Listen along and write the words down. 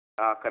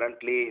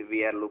Currently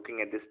we are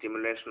looking at the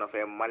stimulation of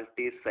a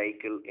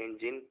multi-cycle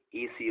engine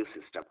ECU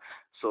system.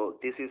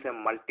 So this is a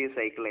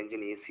multi-cycle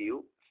engine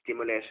ECU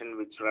stimulation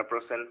which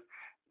represents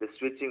the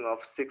switching of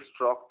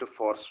 6-stroke to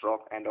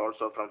 4-stroke and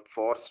also from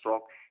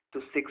 4-stroke to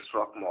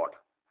 6-stroke mode.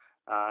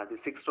 The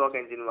 6-stroke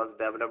engine was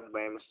developed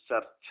by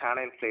Mr.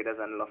 Chana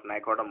Inflators and of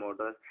Nikoda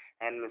Motors,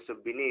 and Mr.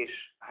 Binish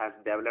has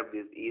developed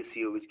this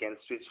ECU which can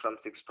switch from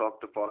 6-stroke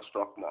to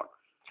 4-stroke mode.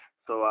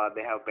 So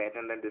they have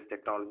patented this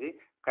technology.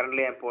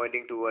 Currently I'm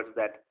pointing towards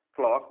that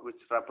clock which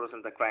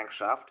represents the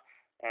crankshaft,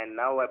 and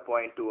now I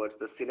point towards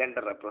the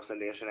cylinder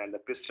representation and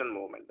the piston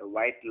movement. The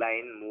white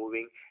line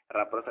moving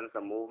represents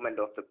the movement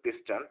of the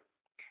piston,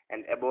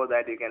 and above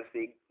that you can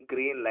see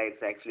green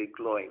lights actually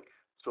glowing.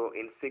 So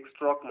in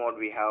 6-stroke mode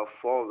we have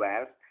 4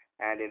 valves,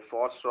 and in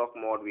 4-stroke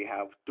mode we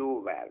have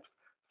 2 valves.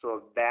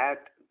 So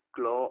that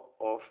glow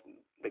of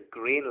the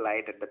green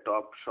light at the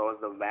top shows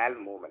the valve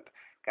movement.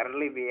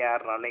 Currently we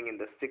are running in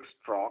the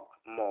 6-stroke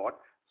mode,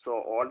 so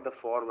all the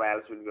 4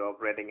 valves will be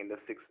operating in the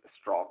 6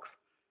 strokes,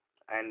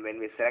 and when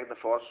we select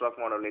the 4-stroke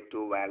mode only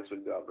 2 valves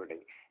will be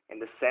operating. In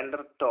the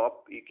center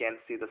top you can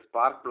see the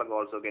spark plug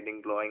also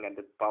getting glowing at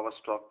the power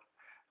stroke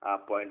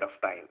point of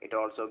time. It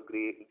also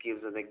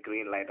gives us a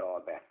green light over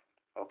there.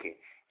 Okay,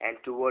 and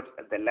towards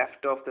the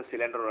left of the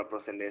cylinder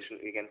representation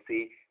you can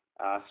see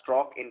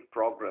stroke in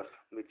progress,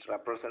 which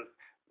represents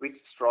which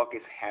stroke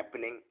is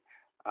happening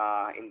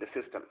in the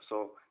system.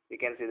 So you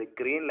can see the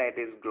green light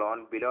is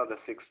glowing below the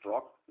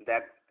 6-stroke.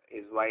 That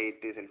is why it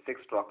is in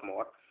 6-stroke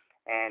mode,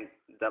 and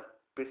the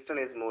piston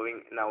is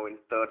moving now in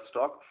 3rd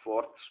stroke,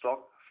 4th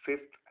stroke,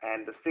 5th,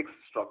 and the 6th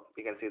stroke.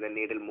 You can see the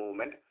needle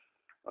movement.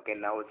 Okay,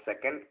 now it's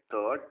 2nd,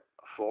 3rd,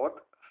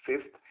 4th,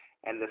 5th,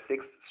 and the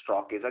 6th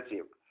stroke is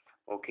achieved.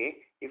 Okay,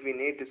 if we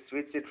need to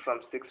switch it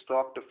from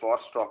 6-stroke to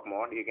 4-stroke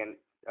mode, you can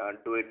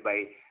do it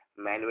by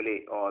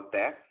manually over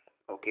there.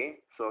 Okay,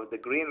 so the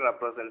green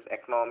represents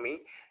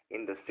economy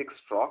in the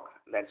 6-stroke,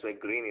 that's why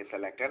green is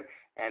selected.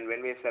 And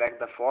when we select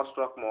the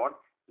 4-stroke mode,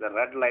 the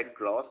red light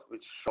glows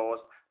which shows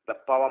the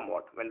power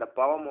mode. When the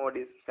power mode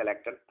is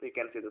selected, you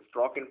can see the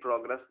stroke in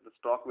progress. The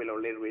stroke will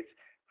only reach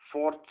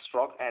 4th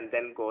stroke and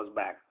then goes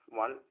back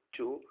 1,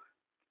 2,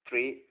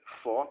 3,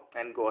 4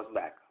 and goes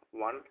back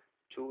 1,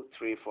 2,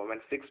 3, 4.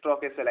 When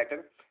 6-stroke is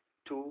selected,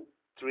 2,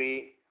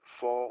 3,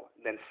 4,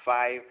 then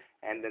 5,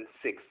 and then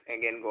 6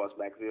 again goes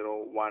back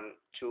 0, 1,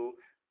 2,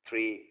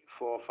 3,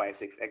 4, 5,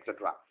 6,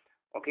 etc.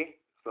 Okay,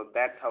 so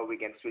that's how we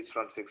can switch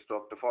from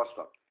 6-stroke to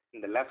 4-stroke.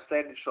 In the left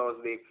side it shows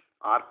the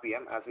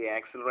RPM. As we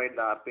accelerate,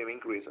 the RPM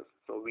increases.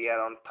 So we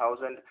are on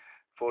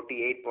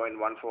 1048.14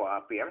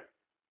 RPM.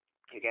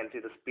 You can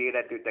see the speed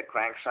at which the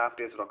crankshaft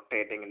is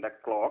rotating in the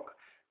clock.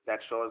 That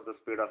shows the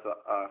speed of the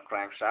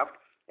crankshaft.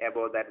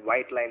 Above that,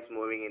 white lines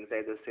moving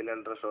inside the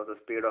cylinder shows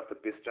the speed of the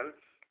piston,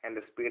 and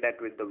the speed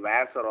at which the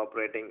valves are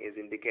operating is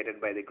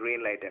indicated by the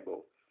green light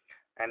above.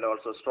 And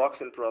also strokes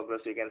in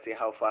progress, you can see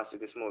how fast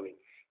it is moving.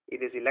 It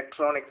is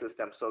electronic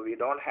system, so we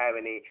don't have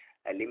any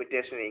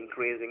limitation in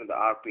increasing the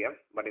RPM,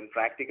 but in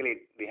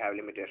practically we have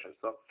limitations.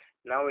 So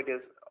now it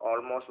is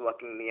almost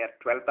working near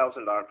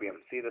 12,000 RPM.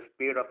 See the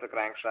speed of the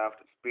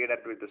crankshaft, speed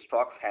at which the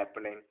strokes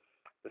happening,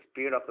 the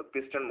speed of the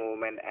piston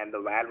movement, and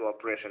the valve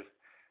operations.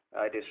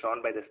 It is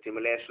shown by the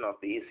stimulation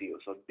of the ECU.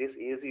 So this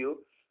ECU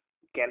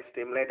can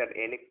stimulate at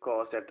any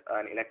cost at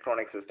an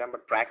electronic system,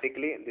 but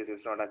practically this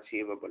is not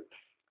achievable.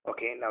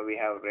 Okay, now we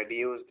have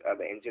reduced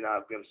the engine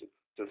RPMs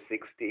to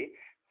 60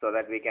 so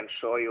that we can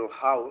show you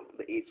how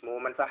each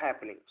movements are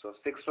happening. So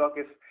 6-stroke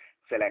is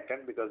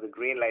selected because the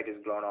green light is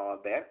blown over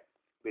there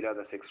below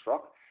the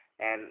 6-stroke,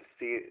 and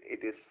see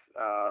it is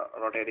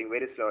rotating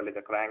very slowly,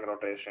 the crank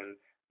rotation,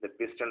 the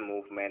piston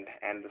movement,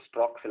 and the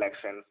stroke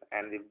selections,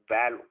 and the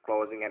valve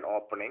closing and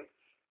opening,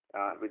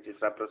 which is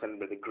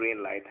represented by the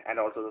green light, and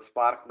also the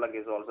spark plug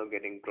is also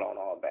getting blown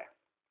over there.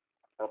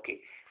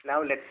 Okay,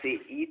 now let's see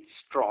each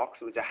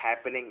strokes which are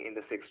happening in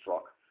the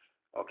 6-stroke.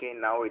 Okay,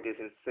 now it is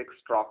in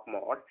 6-stroke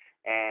mode,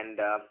 and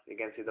you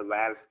can see the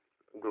valve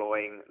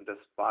glowing, the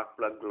spark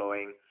plug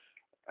glowing,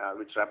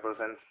 which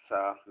represents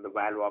the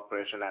valve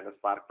operation and the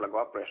spark plug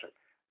operation.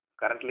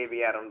 Currently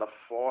we are on the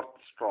 4th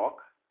stroke,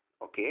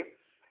 okay,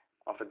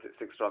 of a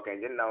 6-stroke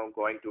engine. Now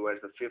going towards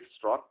the 5th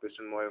stroke,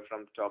 piston moving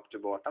from top to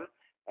bottom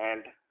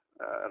and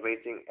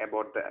reaching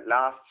about the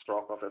last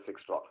stroke of the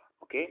 6-stroke.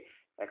 Okay,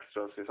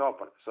 exhaust is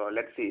open. So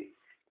let's see,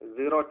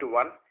 0 to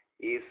 1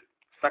 is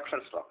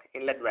suction stroke,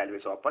 inlet valve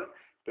is open,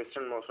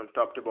 piston moves from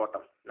top to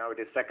bottom. Now it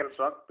is 2nd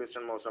stroke,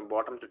 piston moves from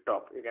bottom to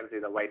top. You can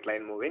see the white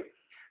line moving,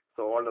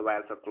 so all the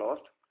valves are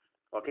closed.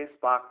 Okay,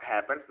 spark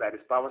happens, that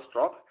is power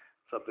stroke,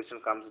 so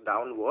piston comes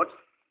downwards.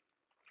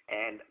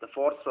 And the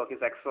 4th stroke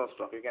is exhaust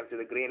stroke. You can see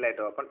the green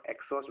light open,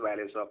 exhaust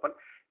valve is open,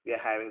 we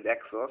are having the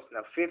exhaust.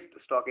 Now 5th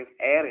stroke is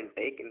air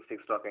intake in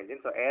 6-stroke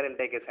engine, so air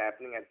intake is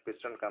happening as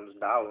piston comes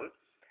down,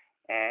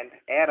 and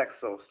air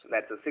exhaust,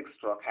 that's the 6th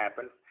stroke,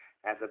 happens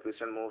as the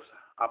piston moves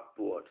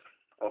upwards.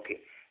 Okay,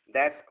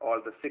 that's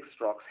all the 6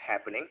 strokes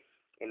happening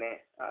in a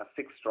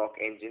 6-stroke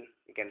engine.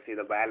 You can see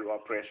the valve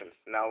operations.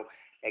 Now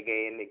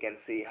again you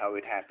can see how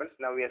it happens.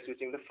 Now we are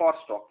switching the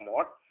 4-stroke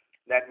mode.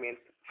 That means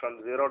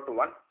from 0 to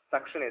 1,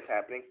 suction is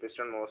happening.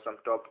 Piston moves from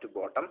top to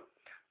bottom,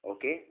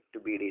 okay, to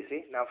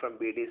BDC. Now from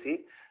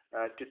BDC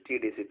to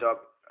TDC,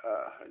 top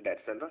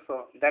dead center.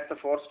 So that's a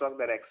 4-stroke.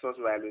 That exhaust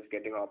valve is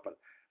getting open.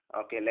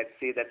 Okay, let's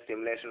see that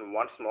simulation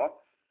once more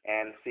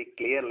and see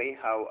clearly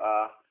how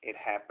it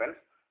happens.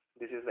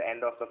 This is the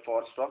end of the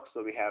 4-stroke.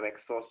 So we have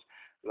exhaust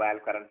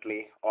valve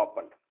currently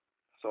opened.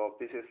 So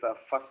this is the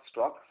first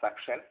stroke,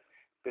 suction.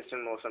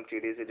 Piston moves from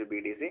TDC to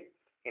BDC.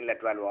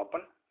 Inlet valve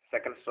open.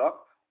 Second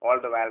stroke,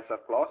 all the valves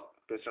are closed.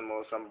 Piston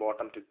moves from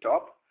bottom to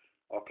top.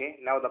 Okay,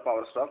 now the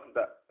power stroke.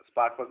 The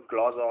spark plug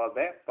glows over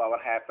there. Power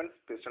happens.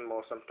 Piston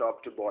moves from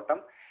top to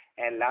bottom.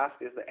 And last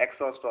is the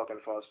exhaust stroke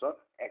and 4-stroke.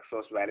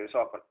 Exhaust valve is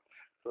open.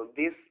 So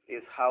this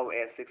is how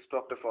a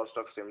 6-stroke to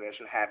 4-stroke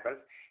simulation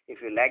happens.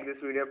 If you like this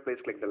video,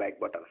 please click the like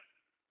button.